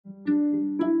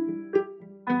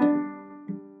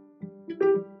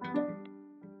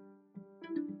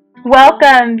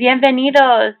Welcome,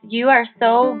 bienvenidos. You are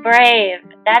so brave.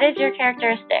 That is your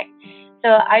characteristic. So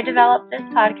I developed this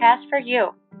podcast for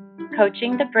you,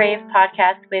 Coaching the Brave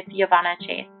podcast with Giovanna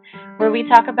Chase, where we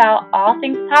talk about all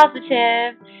things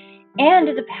positive and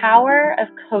the power of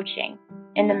coaching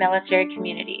in the military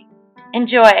community.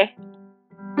 Enjoy.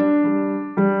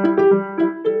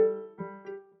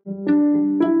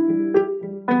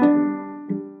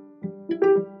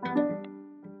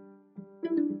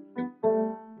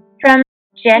 From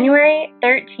January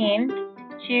 13th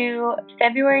to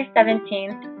February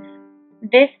 17th,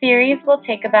 this series will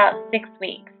take about 6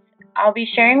 weeks. I'll be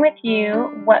sharing with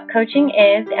you what coaching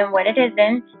is and what it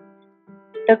isn't,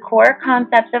 the core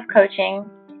concepts of coaching,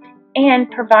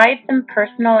 and provide some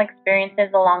personal experiences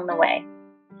along the way.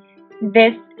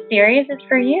 This series is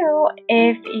for you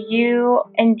if you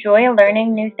enjoy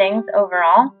learning new things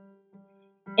overall,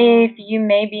 if you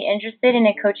may be interested in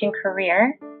a coaching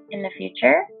career in the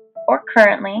future or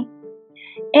currently,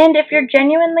 and if you're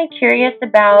genuinely curious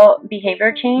about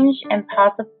behavior change and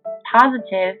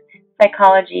positive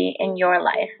psychology in your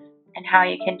life and how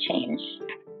you can change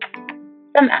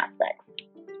some aspects.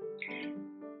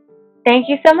 Thank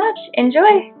you so much.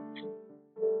 Enjoy.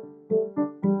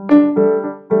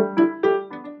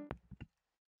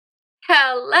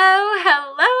 Hello,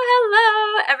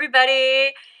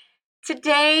 everybody.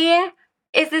 Today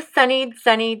is a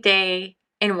sunny day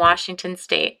in Washington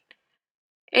State.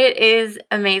 It is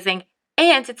amazing.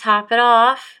 And to top it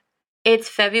off, it's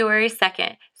February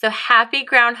 2nd. So happy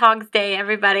Groundhog's Day,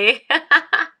 everybody.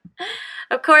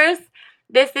 Of course,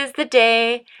 this is the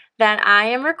day that I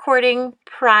am recording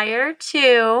prior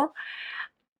to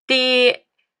the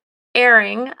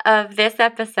airing of this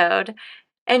episode.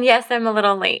 And yes, I'm a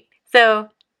little late. So,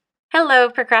 hello,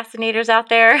 procrastinators out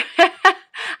there.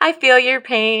 I feel your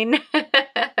pain.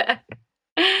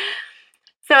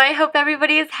 So I hope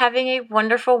everybody is having a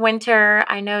wonderful winter.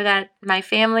 I know that my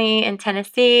family in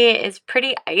Tennessee is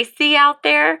pretty icy out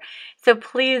there, so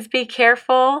please be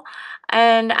careful.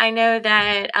 And I know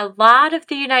that a lot of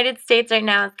the United States right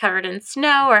now is covered in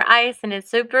snow or ice and is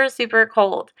super, super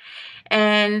cold.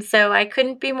 And so I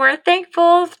couldn't be more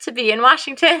thankful to be in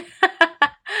Washington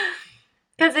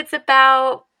because it's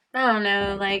about, let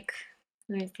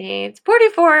me see, it's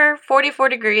 44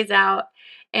 degrees out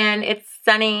and it's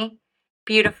sunny.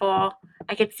 Beautiful.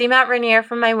 I could see Mount Rainier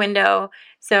from my window,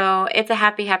 so it's a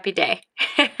happy day.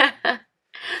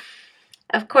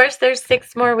 Of course, there's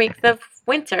 6 more weeks of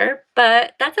winter,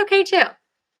 but that's okay too.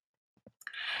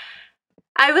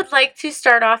 I would like to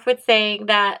start off with saying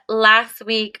that last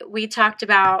week we talked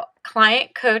about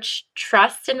client-coach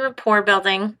trust and rapport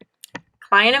building,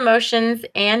 client emotions,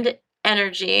 and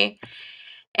energy.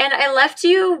 And I left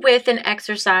you with an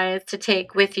exercise to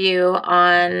take with you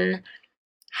on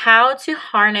how to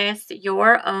harness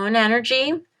your own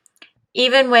energy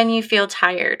even when you feel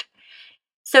tired.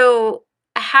 So,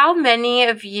 how many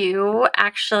of you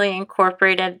actually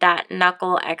incorporated that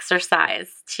knuckle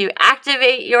exercise to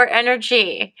activate your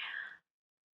energy?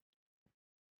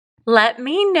 Let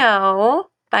me know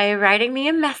by writing me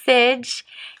a message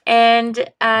and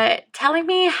telling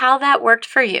me how that worked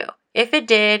for you. If it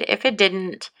did, if it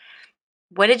didn't,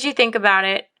 what did you think about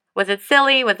it? Was it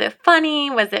silly? Was it funny?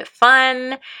 Was it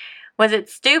fun? Was it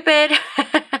stupid?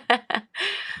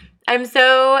 I'm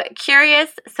so curious,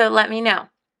 so let me know.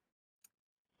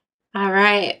 All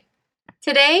right.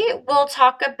 Today we'll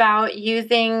talk about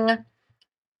using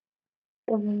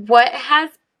what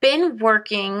has been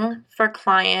working for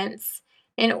clients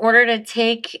in order to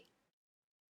take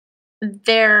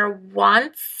their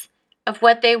wants of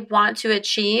what they want to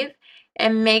achieve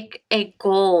and make a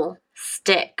goal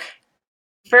stick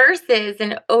versus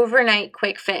an overnight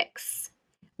quick fix.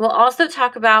 We'll also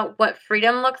talk about what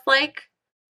freedom looks like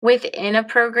within a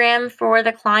program for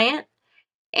the client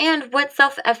and what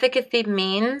self-efficacy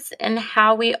means and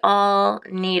how we all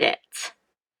need it.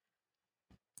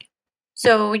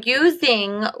 So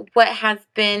using what has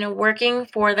been working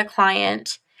for the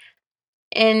client,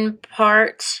 in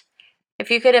part, if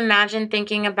you could imagine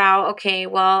thinking about, okay,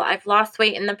 well, I've lost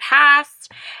weight in the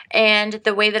past, and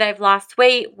the way that I've lost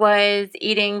weight was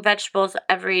eating vegetables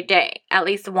every day, at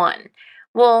least one.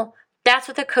 Well, that's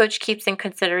what the coach keeps in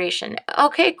consideration.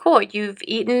 Okay, cool. You've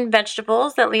eaten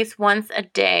vegetables at least once a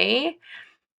day.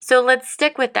 So let's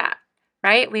stick with that,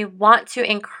 right? We want to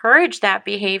encourage that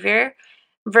behavior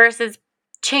versus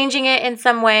changing it in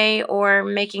some way or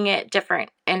making it different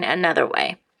in another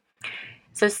way.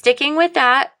 So sticking with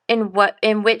that in what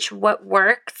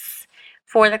works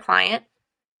for the client.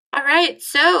 All right,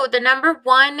 so the number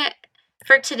one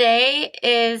for today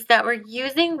is that we're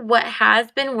using what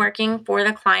has been working for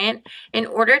the client in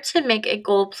order to make a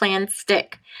goal plan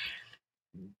stick.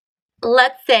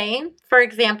 Let's say, for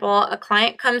example, a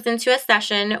client comes into a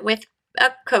session with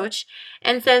a coach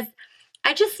and says,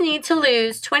 I just need to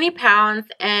lose 20 pounds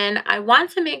and I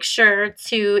want to make sure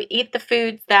to eat the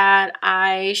foods that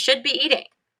I should be eating.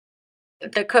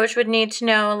 The coach would need to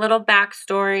know a little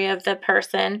backstory of the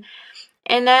person.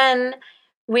 And then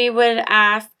we would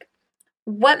ask,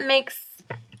 what makes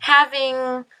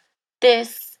having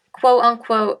this quote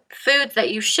unquote foods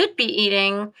that you should be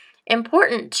eating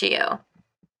important to you?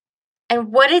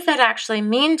 And what does that actually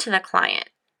mean to the client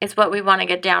is what we want to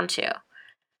get down to.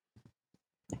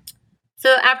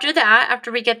 So after that,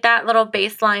 after we get that little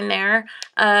baseline there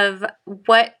of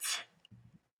what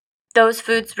those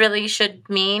foods really should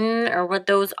mean or what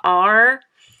those are,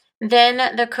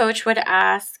 then the coach would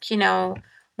ask,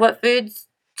 what foods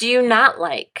do you not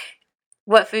like?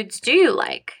 What foods do you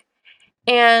like?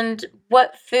 And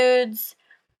what foods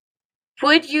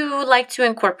would you like to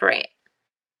incorporate?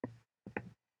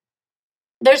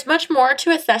 There's much more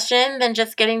to a session than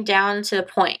just getting down to the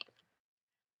point.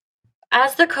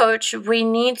 As the coach, we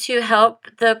need to help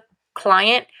the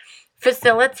client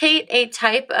facilitate a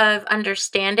type of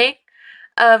understanding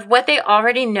of what they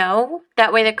already know.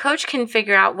 That way the coach can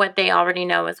figure out what they already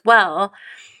know as well.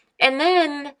 And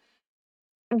then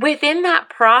within that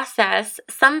process,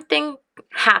 something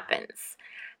happens.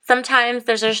 Sometimes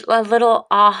there's a little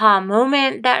aha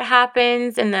moment that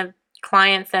happens and the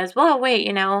client says, well, wait,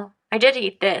 I did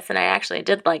eat this and I actually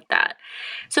did like that.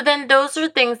 So then those are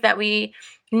things that we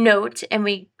note and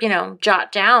we,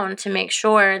 jot down to make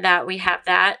sure that we have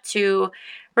that to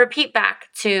repeat back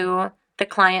to the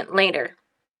client later.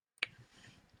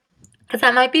 Because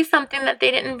that might be something that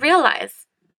they didn't realize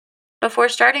before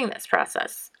starting this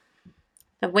process.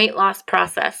 The weight loss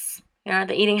process,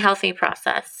 the eating healthy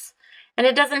process. And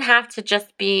it doesn't have to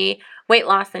just be weight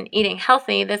loss and eating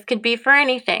healthy. This could be for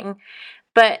anything.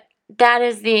 But that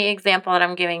is the example that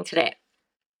I'm giving today.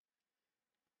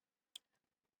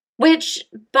 Which,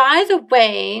 by the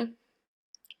way,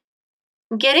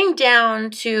 getting down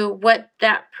to what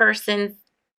that person's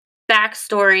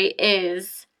backstory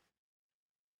is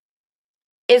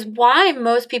why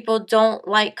most people don't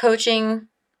like coaching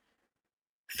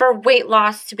for weight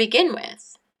loss to begin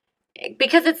with.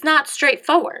 Because it's not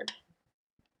straightforward.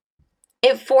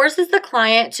 It forces the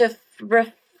client to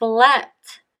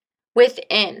reflect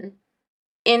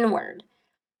inward.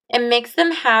 It makes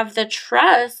them have the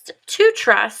trust to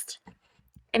trust.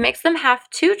 It makes them have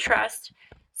to trust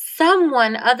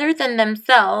someone other than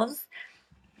themselves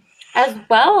as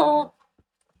well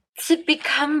to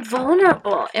become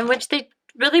vulnerable, in which they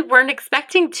really weren't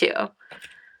expecting to.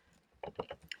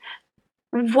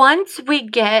 Once we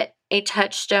get a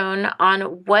touchstone on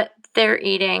what they're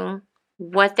eating,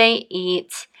 what they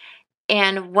eat,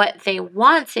 and what they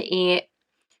want to eat,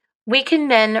 we can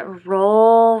then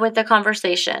roll with the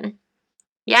conversation.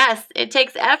 Yes, it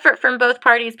takes effort from both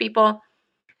parties, people.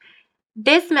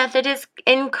 This method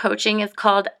in coaching is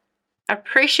called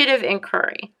appreciative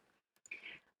inquiry.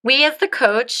 We as the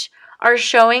coach are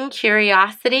showing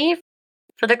curiosity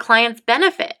for the client's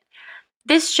benefit.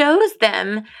 This shows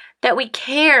them that we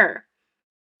care,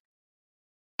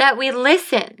 that we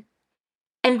listen,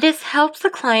 and this helps the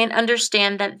client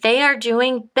understand that they are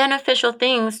doing beneficial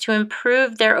things to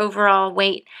improve their overall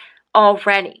weight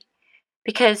already,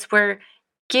 because we're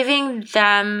giving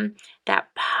them that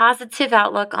positive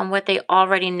outlook on what they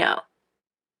already know.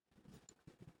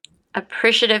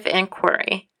 Appreciative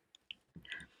inquiry.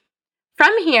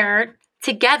 From here,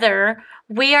 together,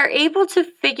 we are able to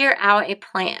figure out a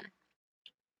plan.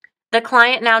 The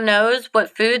client now knows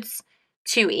what foods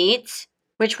to eat,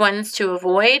 which ones to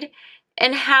avoid,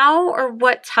 and how or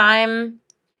what time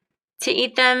to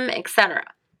eat them, etc.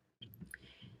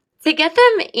 To get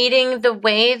them eating the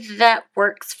way that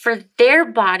works for their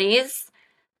bodies,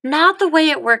 not the way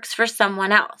it works for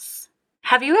someone else.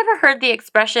 Have you ever heard the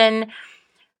expression,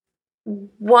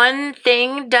 one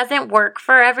thing doesn't work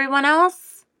for everyone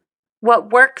else?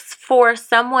 What works for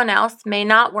someone else may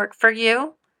not work for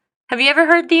you. Have you ever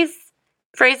heard these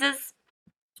phrases?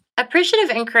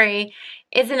 Appreciative inquiry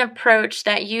is an approach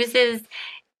that uses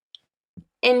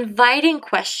inviting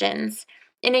questions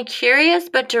in a curious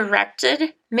but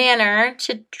directed manner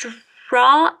to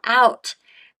draw out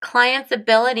clients'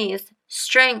 abilities,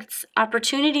 strengths,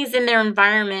 opportunities in their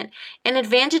environment, and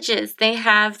advantages they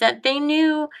have that they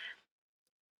know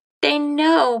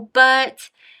but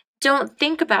don't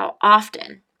think about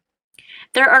often.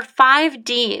 There are 5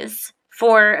 Ds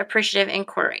for appreciative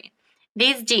inquiry.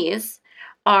 These Ds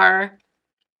are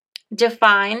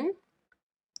define,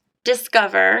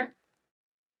 discover,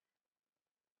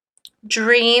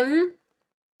 dream,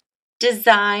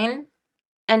 design,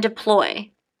 and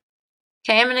deploy.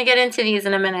 Okay, I'm going to get into these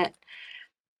in a minute.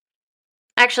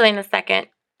 Actually, in a second.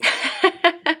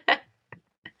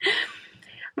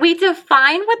 We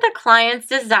define what the client's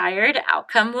desired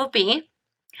outcome will be.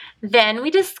 Then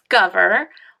we discover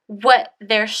what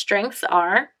their strengths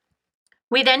are.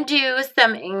 We then do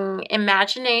some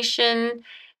imagination,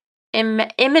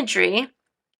 imagery,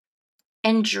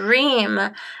 and dream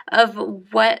of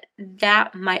what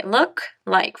that might look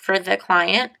like for the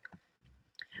client.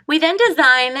 We then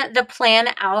design the plan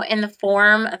out in the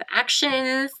form of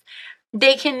actions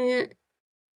they can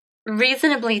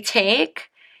reasonably take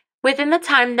within the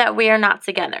time that we are not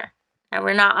together, that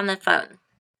we're not on the phone,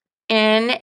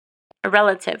 in a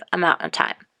relative amount of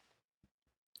time.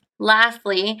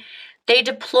 Lastly, they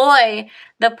deploy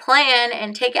the plan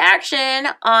and take action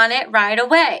on it right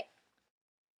away.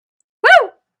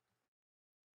 Woo!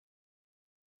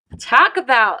 Talk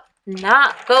about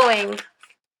not going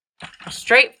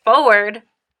straight forward.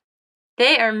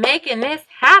 They are making this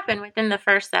happen within the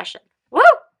first session. Woo!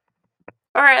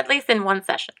 Or at least in one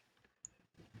session.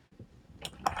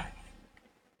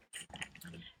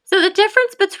 So the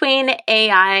difference between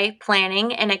AI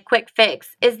planning and a quick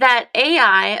fix is that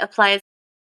AI applies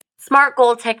SMART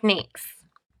goal techniques,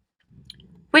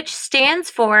 which stands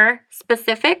for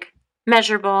specific,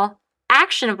 measurable,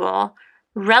 actionable,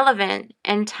 relevant,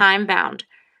 and time-bound,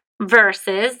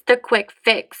 versus the quick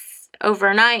fix,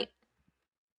 overnight,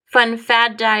 fun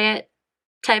fad diet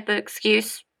type of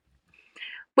excuse,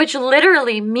 which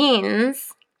literally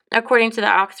means, according to the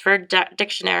Oxford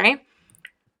Dictionary,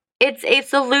 it's a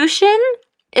solution,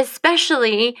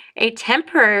 especially a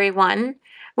temporary one,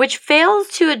 which fails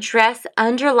to address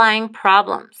underlying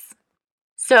problems.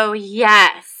 So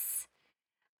yes,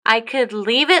 I could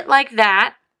leave it like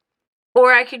that,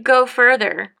 or I could go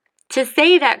further to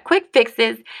say that quick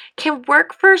fixes can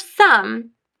work for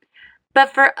some,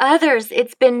 but for others,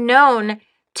 it's been known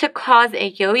to cause a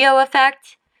yo-yo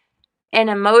effect, an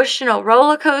emotional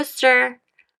roller coaster.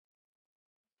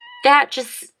 That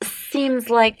just seems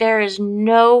like there is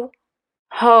no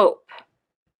hope.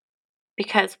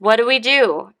 Because what do we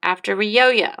do after we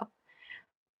yo-yo?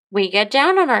 We get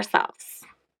down on ourselves.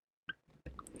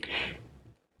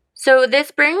 So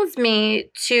this brings me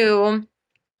to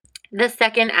the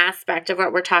second aspect of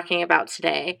what we're talking about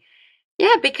today.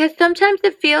 Yeah, because sometimes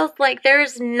it feels like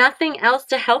there's nothing else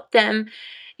to help them,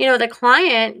 the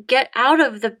client, get out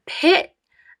of the pit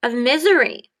of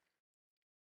misery.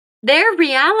 Their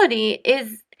reality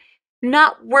is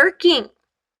not working.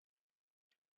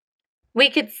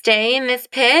 We could stay in this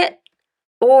pit,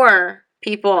 or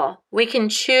people, we can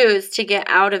choose to get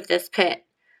out of this pit.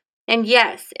 And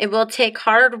yes, it will take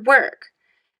hard work,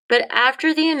 but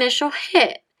after the initial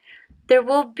hit, there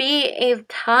will be a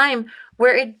time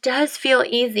where it does feel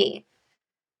easy.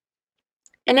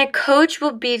 And a coach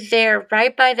will be there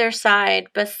right by their side,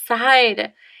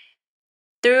 beside,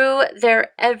 through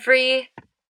their every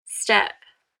step,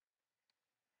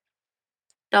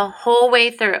 the whole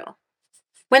way through.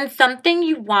 When something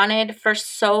you wanted for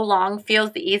so long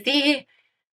feels easy,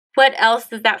 what else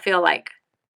does that feel like?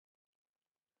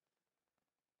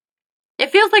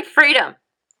 It feels like freedom.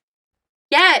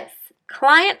 Yes,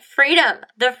 client freedom,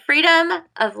 the freedom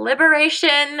of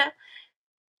liberation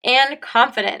and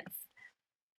confidence.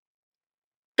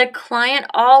 The client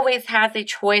always has a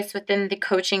choice within the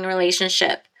coaching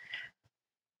relationship.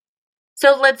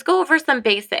 So let's go over some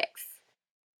basics.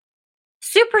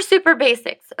 Super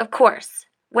basics, of course.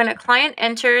 When a client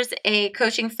enters a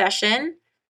coaching session,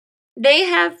 they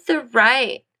have the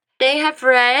right. They have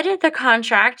read the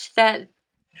contract that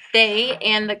they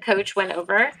and the coach went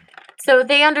over, so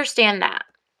they understand that,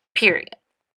 period,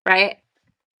 right?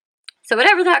 So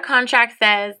whatever that contract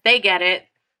says, they get it.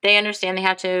 They understand they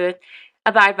have to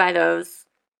abide by those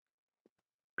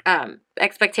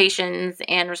expectations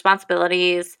and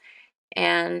responsibilities,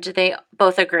 and they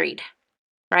both agreed,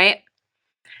 right?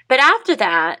 But after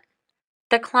that,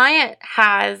 the client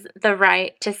has the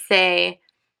right to say,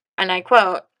 and I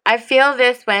quote, "I feel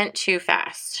this went too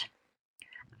fast.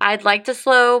 I'd like to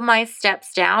slow my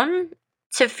steps down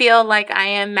to feel like I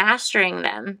am mastering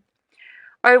them.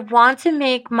 Or I want to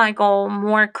make my goal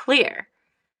more clear.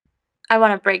 I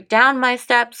want to break down my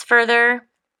steps further.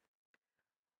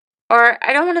 Or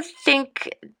I don't want to think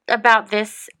about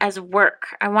this as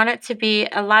work. I want it to be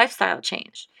a lifestyle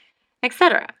change,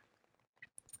 etc."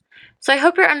 So I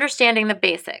hope you're understanding the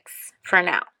basics for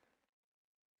now,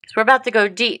 because we're about to go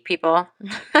deep, people.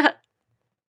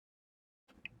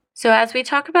 So as we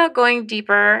talk about going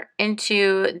deeper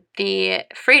into the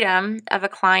freedom of a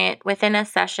client within a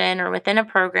session or within a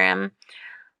program,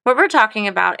 what we're talking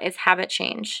about is habit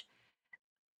change.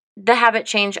 The habit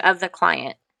change of the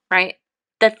client, right?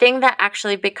 The thing that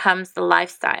actually becomes the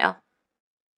lifestyle.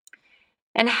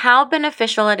 And how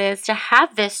beneficial it is to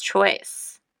have this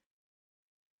choice.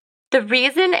 The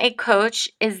reason a coach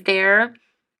is there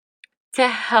to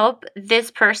help this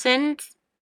person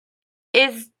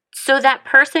is so that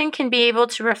person can be able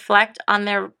to reflect on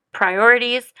their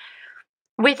priorities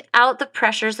without the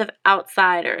pressures of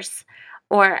outsiders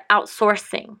or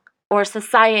outsourcing or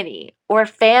society or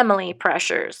family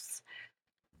pressures.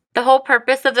 The whole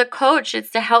purpose of the coach is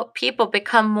to help people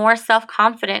become more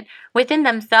self-confident within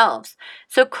themselves.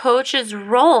 So coaches'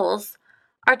 roles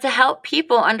are to help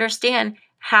people understand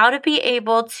how to be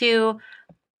able to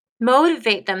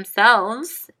motivate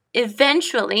themselves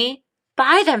eventually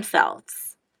by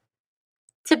themselves,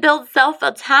 to build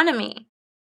self-autonomy.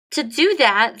 To do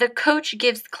that, the coach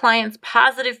gives clients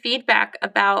positive feedback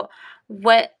about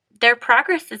what their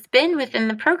progress has been within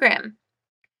the program.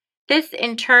 This,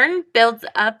 in turn, builds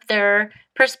up their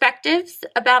perspectives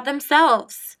about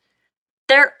themselves,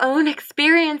 their own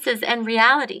experiences and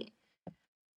reality.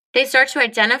 They start to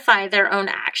identify their own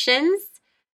actions,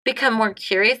 become more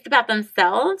curious about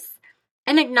themselves,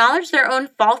 and acknowledge their own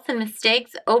faults and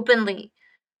mistakes openly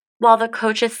while the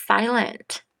coach is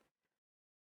silent.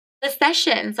 The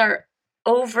sessions are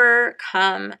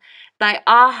overcome by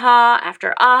aha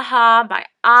after aha by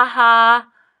aha.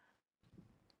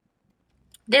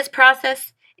 This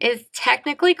process is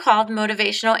technically called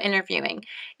motivational interviewing.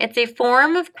 It's a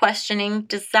form of questioning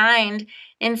designed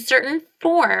in certain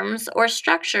forms or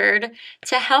structured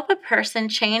to help a person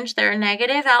change their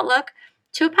negative outlook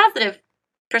to a positive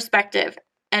perspective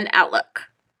and outlook.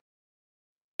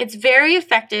 It's very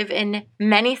effective in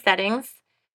many settings,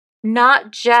 not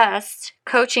just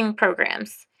coaching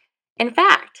programs. In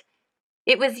fact,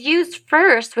 it was used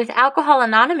first with Alcohol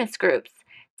Anonymous groups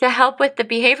to help with the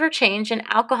behavior change in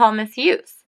alcohol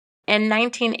misuse in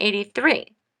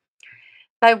 1983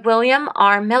 by William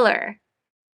R. Miller.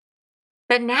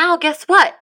 But now, guess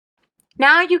what?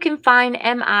 Now you can find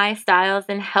MI styles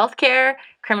in healthcare,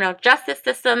 criminal justice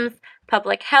systems,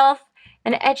 public health,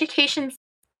 and education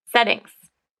settings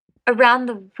around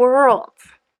the world.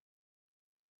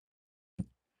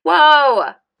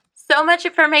 Whoa! So much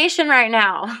information right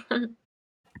now.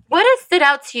 What has stood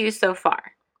out to you so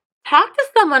far? Talk to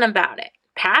someone about it.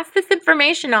 Pass this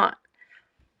information on.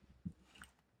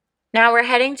 Now we're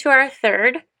heading to our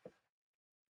third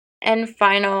and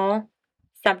final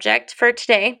subject for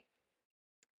today.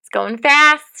 It's going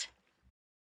fast.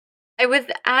 I was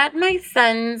at my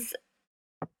son's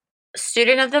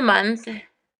Student of the Month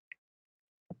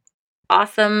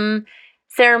awesome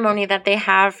ceremony that they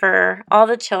have for all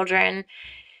the children.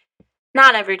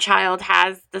 Not every child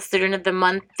has the Student of the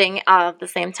Month thing at the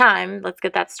same time. Let's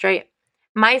get that straight.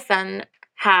 My son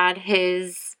had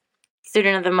his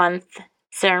Student of the Month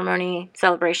ceremony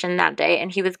celebration that day, and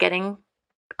he was getting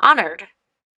honored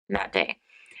that day.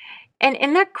 And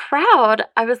in that crowd,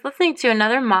 I was listening to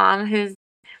another mom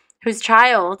whose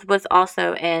child was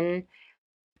also in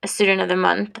a Student of the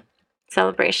Month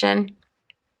celebration.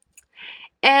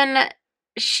 And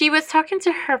she was talking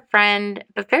to her friend,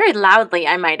 but very loudly,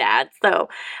 I might add. So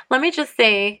let me just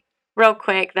say real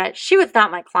quick that she was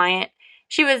not my client.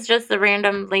 She was just a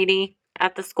random lady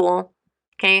at the school,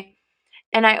 okay?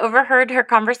 And I overheard her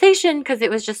conversation because it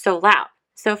was just so loud.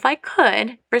 So if I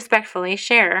could respectfully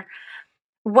share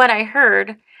what I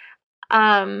heard,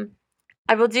 I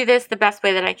will do this the best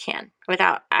way that I can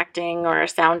without acting or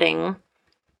sounding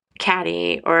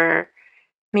catty or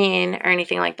mean or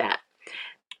anything like that.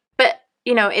 But,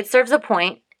 it serves a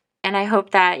point, and I hope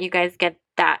that you guys get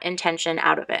that intention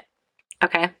out of it.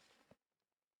 Okay?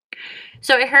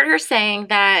 So I heard her saying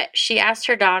that she asked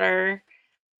her daughter,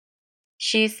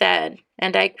 she said,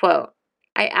 and I quote,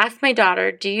 "I asked my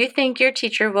daughter, do you think your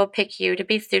teacher will pick you to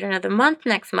be Student of the Month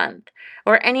next month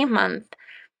or any month?"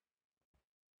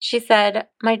 She said,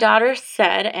 my daughter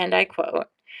said, and I quote,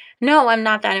 "No, I'm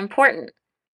not that important."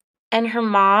 And her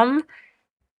mom,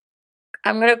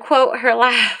 I'm going to quote her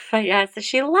laugh, I guess.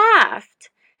 She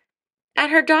laughed at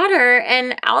her daughter,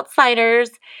 and outsiders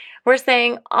were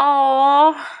saying,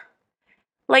 "Oh,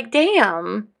 like,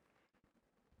 damn.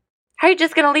 How are you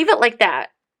just going to leave it like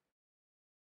that?"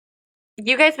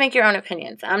 You guys make your own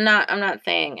opinions. I'm not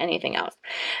saying anything else.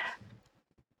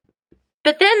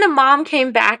 But then the mom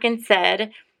came back and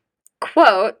said,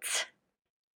 quote,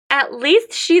 "At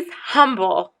least she's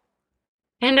humble."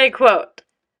 And I quote.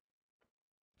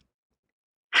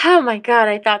 Oh my God,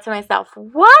 I thought to myself,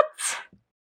 what?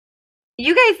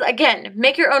 You guys, again,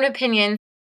 make your own opinions.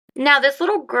 Now, this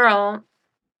little girl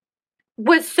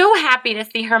was so happy to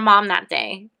see her mom that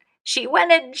day. She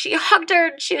went and she hugged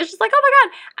her. She was just like, oh my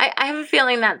God. I have a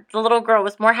feeling that the little girl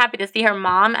was more happy to see her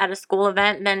mom at a school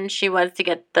event than she was to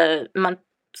get the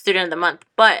student of the month.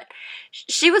 But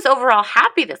she was overall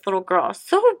happy, this little girl.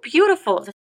 So beautiful.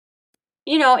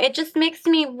 It just makes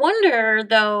me wonder,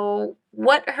 though,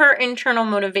 what her internal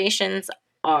motivations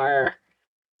are,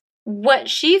 what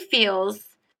she feels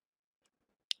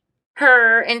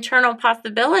her internal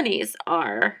possibilities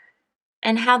are,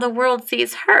 and how the world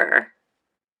sees her.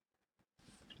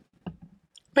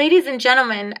 Ladies and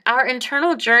gentlemen, our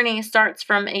internal journey starts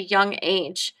from a young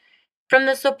age, from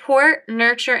the support,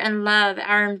 nurture, and love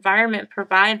our environment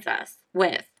provides us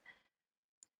with.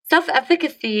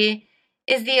 Self-efficacy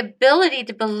is the ability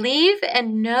to believe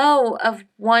and know of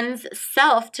one's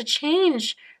self to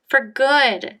change for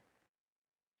good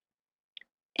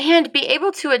and be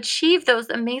able to achieve those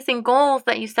amazing goals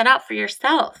that you set out for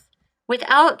yourself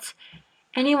without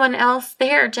anyone else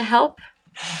there to help.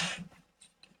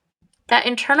 That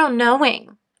internal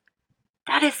knowing,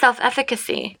 that is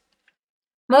self-efficacy.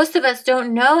 Most of us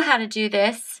don't know how to do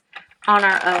this on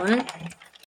our own.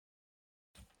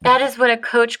 That is what a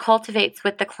coach cultivates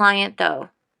with the client, though.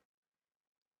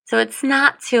 So it's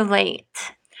not too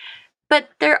late. But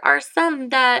there are some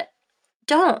that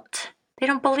don't. They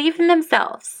don't believe in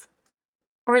themselves.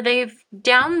 Or they've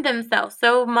downed themselves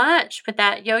so much with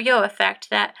that yo-yo effect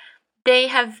that they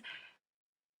have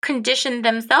conditioned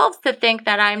themselves to think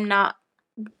that I'm not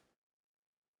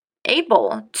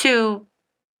able to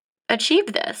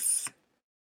achieve this.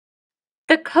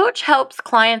 The coach helps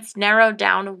clients narrow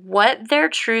down what their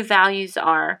true values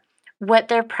are, what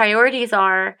their priorities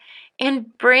are,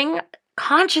 and bring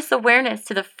conscious awareness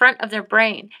to the front of their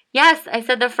brain. Yes, I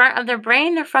said the front of their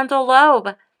brain, their frontal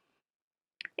lobe.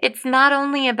 It's not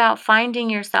only about finding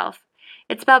yourself.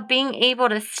 It's about being able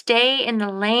to stay in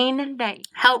the lane that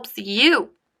helps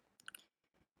you.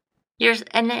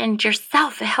 And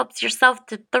yourself, it helps yourself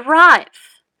to thrive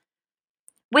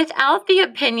without the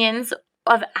opinions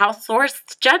of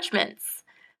outsourced judgments.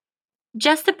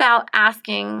 It's about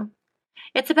asking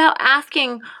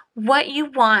what you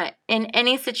want in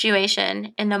any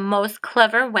situation in the most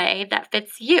clever way that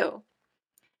fits you.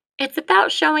 It's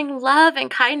about showing love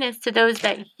and kindness to those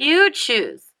that you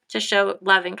choose to show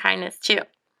love and kindness to,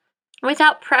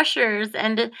 without pressures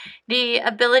and the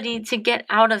ability to get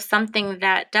out of something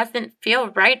that doesn't feel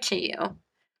right to you.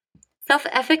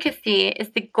 Self-efficacy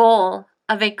is the goal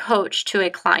of a coach to a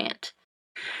client.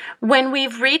 When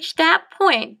we've reached that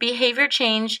point, behavior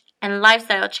change and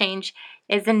lifestyle change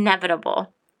is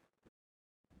inevitable.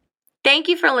 Thank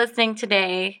you for listening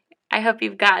today. I hope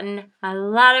you've gotten a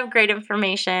lot of great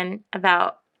information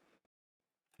about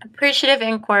appreciative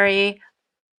inquiry,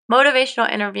 motivational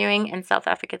interviewing, and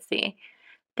self-efficacy.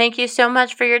 Thank you so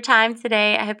much for your time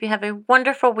today. I hope you have a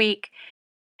wonderful week.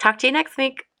 Talk to you next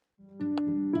week.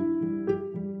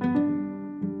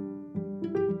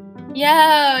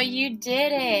 Yo, you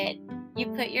did it. You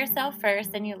put yourself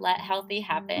first and you let healthy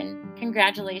happen.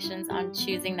 Congratulations on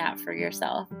choosing that for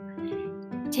yourself.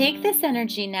 Take this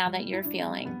energy now that you're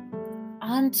feeling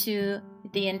onto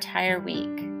the entire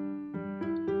week.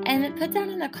 And put down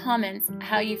in the comments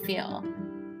how you feel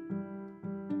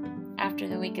after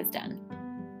the week is done.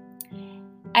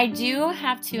 I do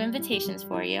have 2 invitations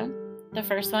for you. The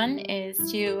first one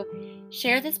is to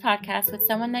share this podcast with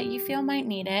someone that you feel might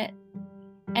need it.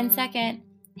 And second,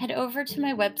 head over to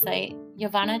my website,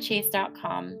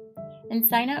 YovannaChase.com, and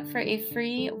sign up for a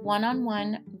free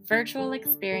one-on-one virtual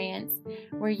experience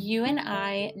where you and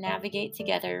I navigate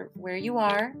together where you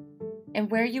are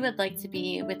and where you would like to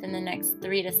be within the next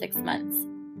 3 to 6 months.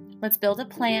 Let's build a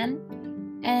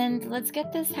plan and let's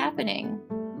get this happening.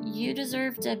 You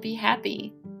deserve to be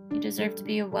happy. You deserve to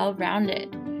be a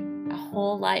well-rounded, a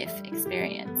whole life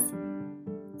experience.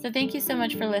 So thank you so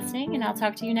much for listening, and I'll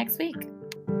talk to you next week.